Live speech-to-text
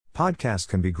Podcasts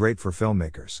can be great for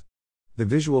filmmakers. The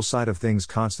visual side of things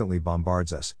constantly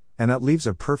bombards us, and that leaves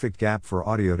a perfect gap for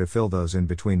audio to fill those in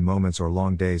between moments or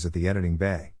long days at the editing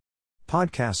bay.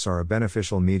 Podcasts are a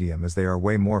beneficial medium as they are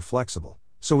way more flexible,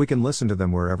 so we can listen to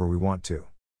them wherever we want to.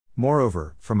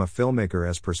 Moreover, from a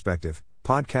filmmaker's perspective,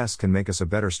 podcasts can make us a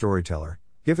better storyteller,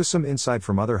 give us some insight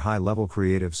from other high-level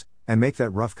creatives, and make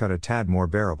that rough cut a tad more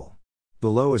bearable.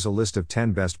 Below is a list of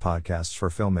 10 best podcasts for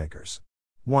filmmakers.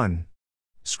 1.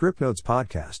 Script Notes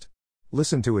Podcast.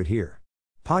 Listen to it here.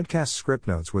 Podcast Script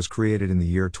Notes was created in the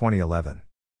year 2011.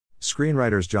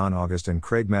 Screenwriters John August and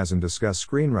Craig Mazin discuss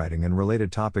screenwriting and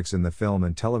related topics in the film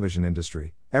and television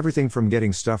industry, everything from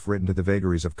getting stuff written to the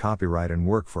vagaries of copyright and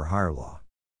work-for-hire law.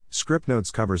 Script Notes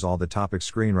covers all the topics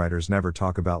screenwriters never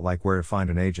talk about, like where to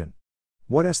find an agent,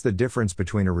 what's the difference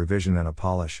between a revision and a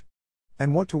polish,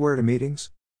 and what to wear to meetings.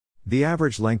 The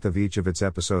average length of each of its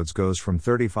episodes goes from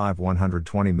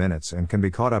 35-120 minutes and can be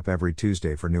caught up every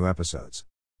Tuesday for new episodes.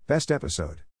 Best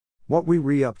episode. What we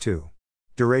re-up to.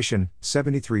 Duration,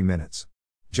 73 minutes.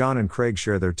 John and Craig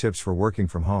share their tips for working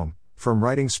from home, from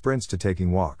writing sprints to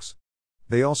taking walks.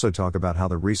 They also talk about how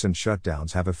the recent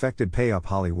shutdowns have affected Pay Up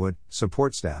Hollywood,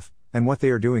 support staff, and what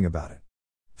they are doing about it.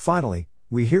 Finally,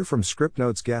 we hear from Script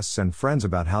Notes guests and friends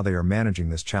about how they are managing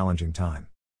this challenging time.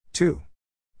 2.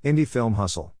 Indie Film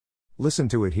Hustle. Listen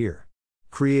to it here.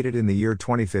 Created in the year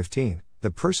 2015, the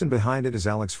person behind it is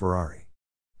Alex Ferrari.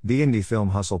 The Indie Film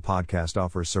Hustle podcast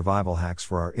offers survival hacks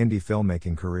for our indie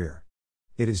filmmaking career.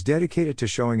 It is dedicated to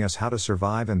showing us how to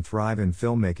survive and thrive in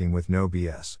filmmaking with no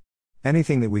BS.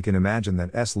 Anything that we can imagine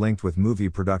that's linked with movie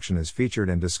production is featured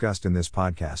and discussed in this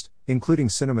podcast, including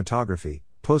cinematography,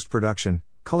 post-production,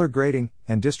 color grading,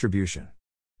 and distribution.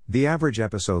 The average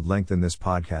episode length in this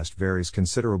podcast varies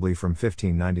considerably from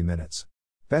 15-90 minutes.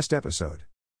 Best episode.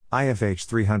 IFH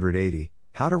 380,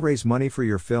 How to Raise Money for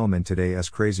Your Film in Today's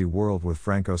Crazy World with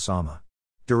Franco Sama.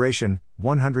 Duration,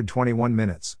 121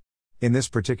 minutes. In this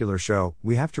particular show,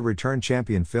 we have to return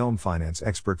champion film finance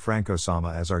expert Franco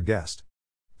Sama as our guest.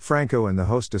 Franco and the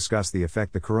host discuss the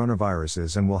effect the coronavirus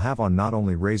is and will have on not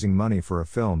only raising money for a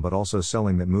film but also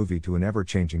selling that movie to an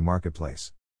ever-changing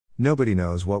marketplace. Nobody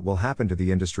knows what will happen to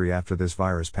the industry after this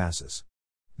virus passes.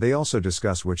 They also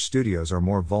discuss which studios are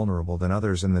more vulnerable than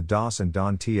others in the DOS and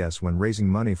Don TS when raising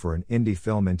money for an indie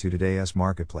film into today's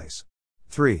marketplace.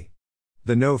 3.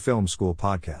 The No Film School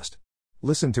Podcast.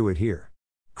 Listen to it here.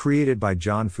 Created by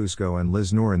John Fusco and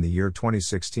Liz Noor in the year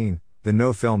 2016, the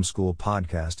No Film School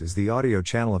Podcast is the audio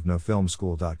channel of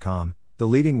nofilmschool.com, the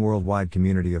leading worldwide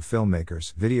community of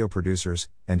filmmakers, video producers,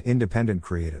 and independent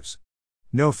creatives.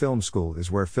 No Film School is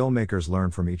where filmmakers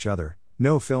learn from each other,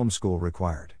 no film school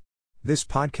required. This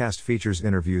podcast features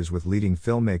interviews with leading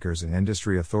filmmakers and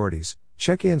industry authorities,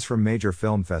 check-ins from major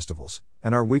film festivals,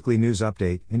 and our weekly news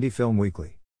update, Indie Film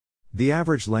Weekly. The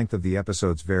average length of the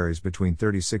episodes varies between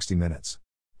 30-60 minutes.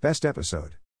 Best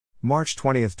episode. March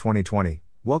 20, 2020,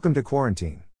 Welcome to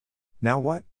Quarantine. Now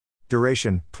what?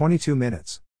 Duration, 22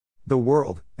 minutes. The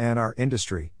world, and our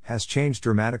industry, has changed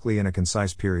dramatically in a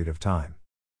concise period of time.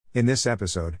 In this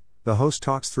episode, the host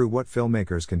talks through what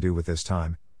filmmakers can do with this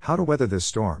time, how to weather this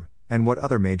storm, and what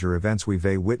other major events we've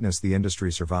witnessed the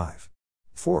industry survive.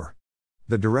 4.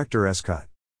 The Director's Cut.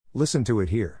 Listen to it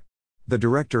here. The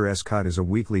Director's Cut is a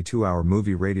weekly 2-hour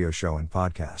movie radio show and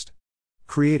podcast.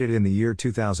 Created in the year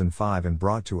 2005 and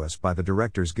brought to us by the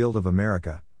Directors Guild of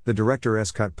America, the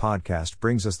Director's Cut podcast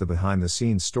brings us the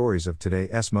behind-the-scenes stories of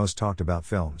today's most talked-about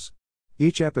films.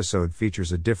 Each episode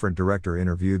features a different director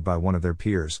interviewed by one of their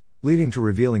peers, leading to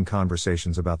revealing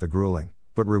conversations about the grueling,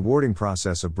 but rewarding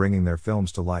process of bringing their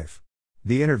films to life.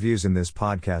 The interviews in this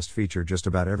podcast feature just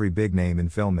about every big name in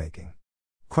filmmaking.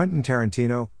 Quentin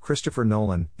Tarantino, Christopher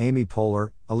Nolan, Amy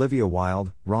Poehler, Olivia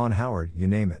Wilde, Ron Howard, you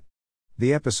name it.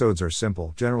 The episodes are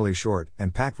simple, generally short,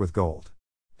 and packed with gold.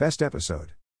 Best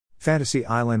episode. Fantasy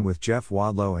Island with Jeff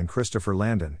Wadlow and Christopher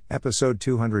Landon, episode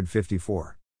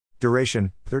 254.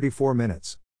 Duration, 34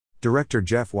 minutes. Director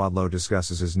Jeff Wadlow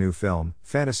discusses his new film,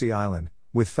 Fantasy Island,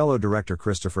 with fellow director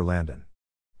Christopher Landon.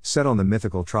 Set on the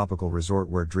mythical tropical resort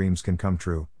where dreams can come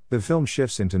true, the film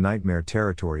shifts into nightmare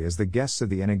territory as the guests of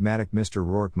the enigmatic Mr.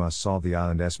 Rourke must solve the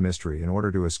island's mystery in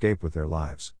order to escape with their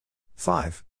lives.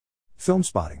 5. Film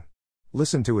Spotting.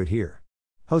 Listen to it here.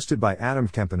 Hosted by Adam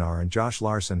Kempenaar and Josh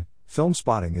Larson, Film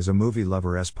Spotting is a movie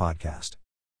lover-esque podcast.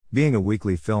 Being a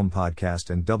weekly film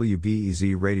podcast and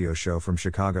WBEZ radio show from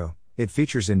Chicago, it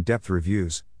features in-depth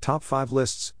reviews, top 5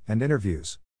 lists, and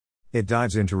interviews. It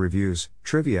dives into reviews,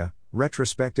 trivia,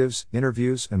 retrospectives,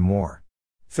 interviews, and more.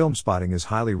 Film Spotting is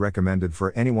highly recommended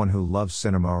for anyone who loves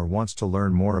cinema or wants to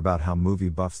learn more about how movie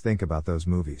buffs think about those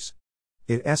movies.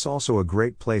 It's also a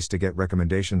great place to get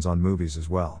recommendations on movies as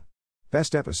well.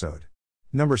 Best episode.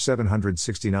 Number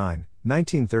 769,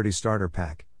 1930 Starter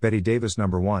Pack, Bette Davis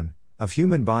Number 1, of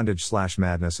Human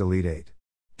Bondage/Madness Elite 8.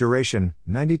 Duration,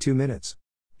 92 minutes.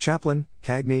 Chaplin,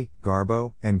 Cagney,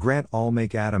 Garbo, and Grant all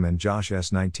make Adam and Josh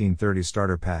S. 1930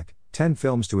 Starter Pack, 10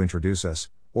 films to introduce us,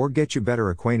 or get you better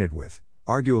acquainted with,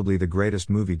 arguably the greatest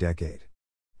movie decade.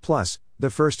 Plus, the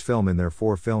first film in their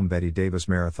 4-film Bette Davis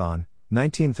Marathon,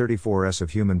 1934's of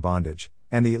Human Bondage,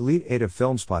 and the Elite 8 of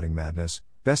Filmspotting Madness,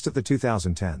 Best of the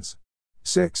 2010s.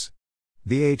 6.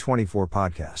 The A24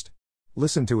 Podcast.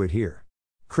 Listen to it here.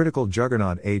 Critical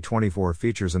juggernaut A24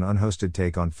 features an unhosted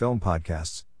take on film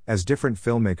podcasts, as different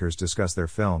filmmakers discuss their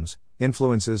films,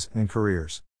 influences, and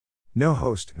careers. No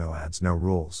host, no ads, no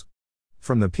rules.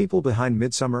 From the people behind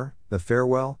Midsommar, The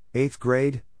Farewell, 8th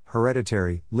Grade,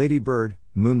 Hereditary, Lady Bird,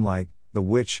 Moonlight, The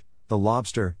Witch, The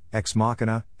Lobster, Ex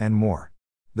Machina, and more.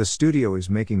 The studio is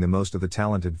making the most of the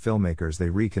talented filmmakers they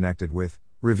reconnected with,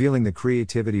 revealing the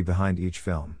creativity behind each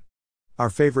film. Our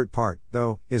favorite part,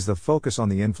 though, is the focus on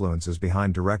the influences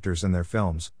behind directors and their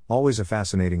films, always a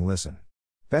fascinating listen.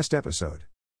 Best episode.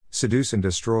 Seduce and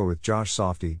Destroy with Josh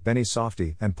Softy, Benny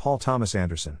Softy, and Paul Thomas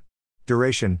Anderson.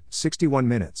 Duration, 61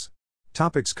 minutes.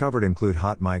 Topics covered include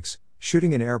hot mics,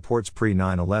 shooting in airports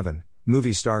pre-9/11,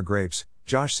 movie star grapes,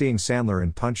 Josh seeing Sandler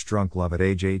in Punch Drunk Love at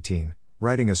age 18,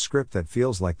 writing a script that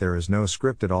feels like there is no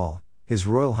script at all, His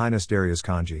Royal Highness Darius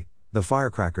Kanji, the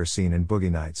firecracker scene in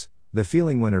Boogie Nights, the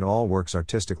feeling when it all works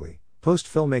artistically,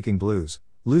 post-filmmaking blues,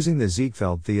 losing the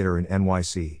Ziegfeld Theater in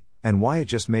NYC, and why it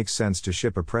just makes sense to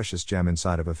ship a precious gem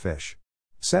inside of a fish.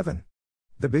 7.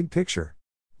 The Big Picture.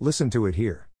 Listen to it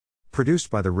here. Produced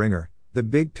by The Ringer, The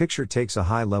Big Picture takes a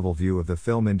high-level view of the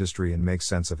film industry and makes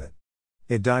sense of it.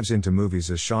 It dives into movies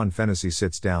as Sean Fennessy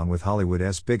sits down with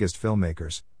Hollywood's biggest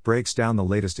filmmakers, breaks down the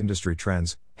latest industry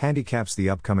trends, handicaps the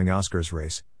upcoming Oscars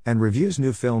race, and reviews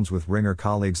new films with Ringer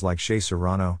colleagues like Shea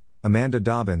Serrano, Amanda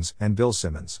Dobbins, and Bill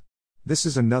Simmons. This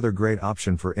is another great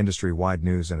option for industry-wide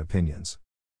news and opinions.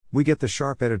 We get the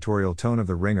sharp editorial tone of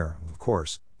The Ringer, of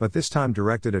course, but this time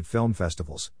directed at film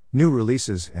festivals, new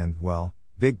releases, and, well,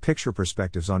 big picture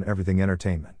perspectives on everything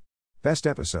entertainment. Best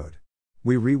episode.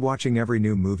 We re-watching every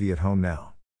new movie at home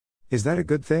now. Is that a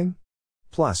good thing?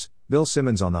 Plus, Bill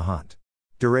Simmons on the hunt.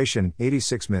 Duration,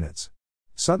 86 minutes.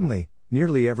 Suddenly,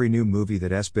 nearly every new movie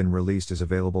that's been released is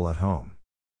available at home.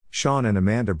 Sean and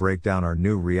Amanda break down our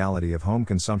new reality of home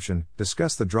consumption,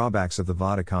 discuss the drawbacks of the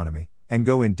VOD economy, and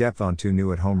go in depth on 2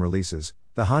 new at-home releases,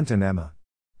 The Hunt and Emma.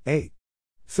 8.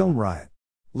 Film Riot.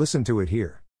 Listen to it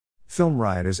here. Film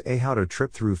Riot is a how to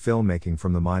trip through filmmaking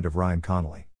from the mind of Ryan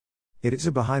Connolly. It is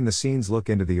a behind-the-scenes look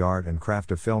into the art and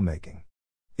craft of filmmaking.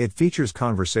 It features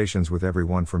conversations with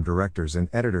everyone from directors and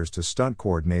editors to stunt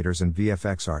coordinators and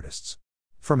VFX artists.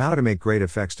 From how to make great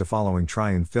effects to following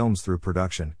Triune Films through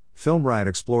production, Film Riot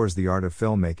explores the art of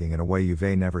filmmaking in a way you've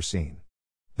never seen.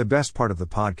 The best part of the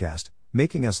podcast,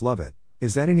 making us love it,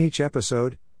 is that in each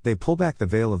episode, they pull back the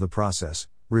veil of the process,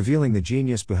 revealing the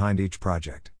genius behind each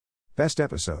project. Best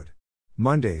episode.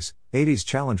 Mondays, 80s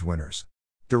Challenge winners.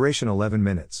 Duration 11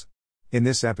 minutes. In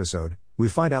this episode, we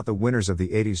find out the winners of the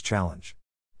 80s Challenge.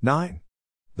 9.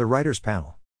 The Writers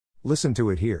Panel. Listen to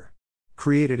it here.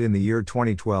 Created in the year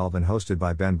 2012 and hosted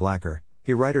by Ben Blacker,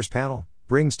 the Writers Panel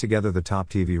brings together the top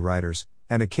TV writers,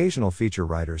 and occasional feature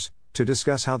writers, to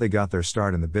discuss how they got their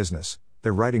start in the business,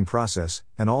 their writing process,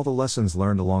 and all the lessons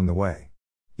learned along the way.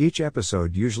 Each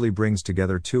episode usually brings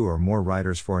together 2 or more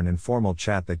writers for an informal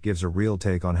chat that gives a real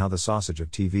take on how the sausage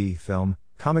of TV, film,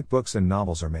 comic books and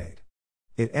novels are made.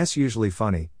 It's usually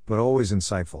funny, but always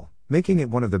insightful, making it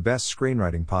one of the best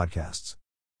screenwriting podcasts.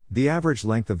 The average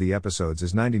length of the episodes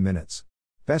is 90 minutes.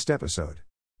 Best episode.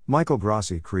 Michael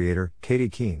Grassi, creator, Katie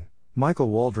Keene, Michael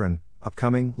Waldron,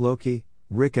 upcoming, Loki,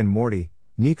 Rick and Morty,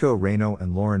 Nico Reno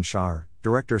and Lauren Shar,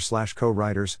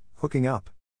 director/co-writers, hooking up.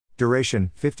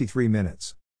 Duration, 53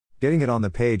 minutes. Getting it on the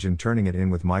page and turning it in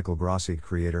with Michael Grassi,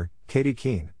 creator, Katie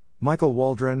Keene, Michael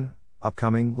Waldron,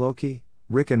 upcoming, Loki,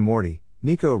 Rick and Morty,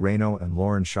 Nico Reno and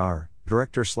Lauren Shar,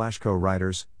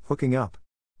 director/co-writers, hooking up.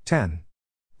 10.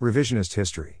 Revisionist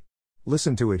History.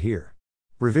 Listen to it here.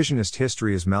 Revisionist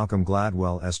History is Malcolm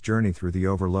Gladwell's journey through the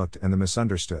overlooked and the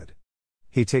misunderstood.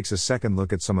 He takes a second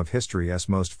look at some of history's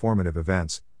most formative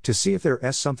events, to see if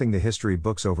there's something the history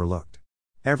books overlooked.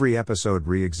 Every episode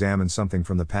re-examines something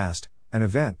from the past, an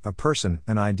event, a person,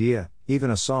 an idea, even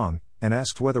a song, and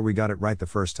asks whether we got it right the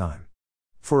first time.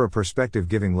 For a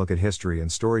perspective-giving look at history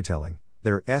and storytelling,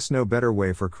 there's no better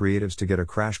way for creatives to get a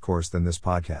crash course than this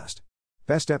podcast.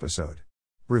 Best episode.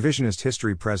 Revisionist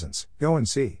History Presents, go and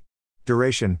see.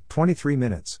 Duration, 23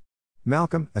 minutes.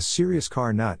 Malcolm, a serious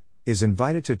car nut, is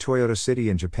invited to Toyota City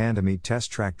in Japan to meet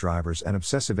test track drivers and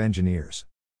obsessive engineers.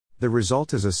 The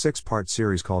result is a 6-part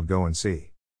series called Go and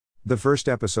See. The first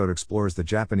episode explores the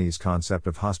Japanese concept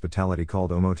of hospitality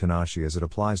called omotenashi as it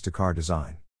applies to car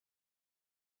design.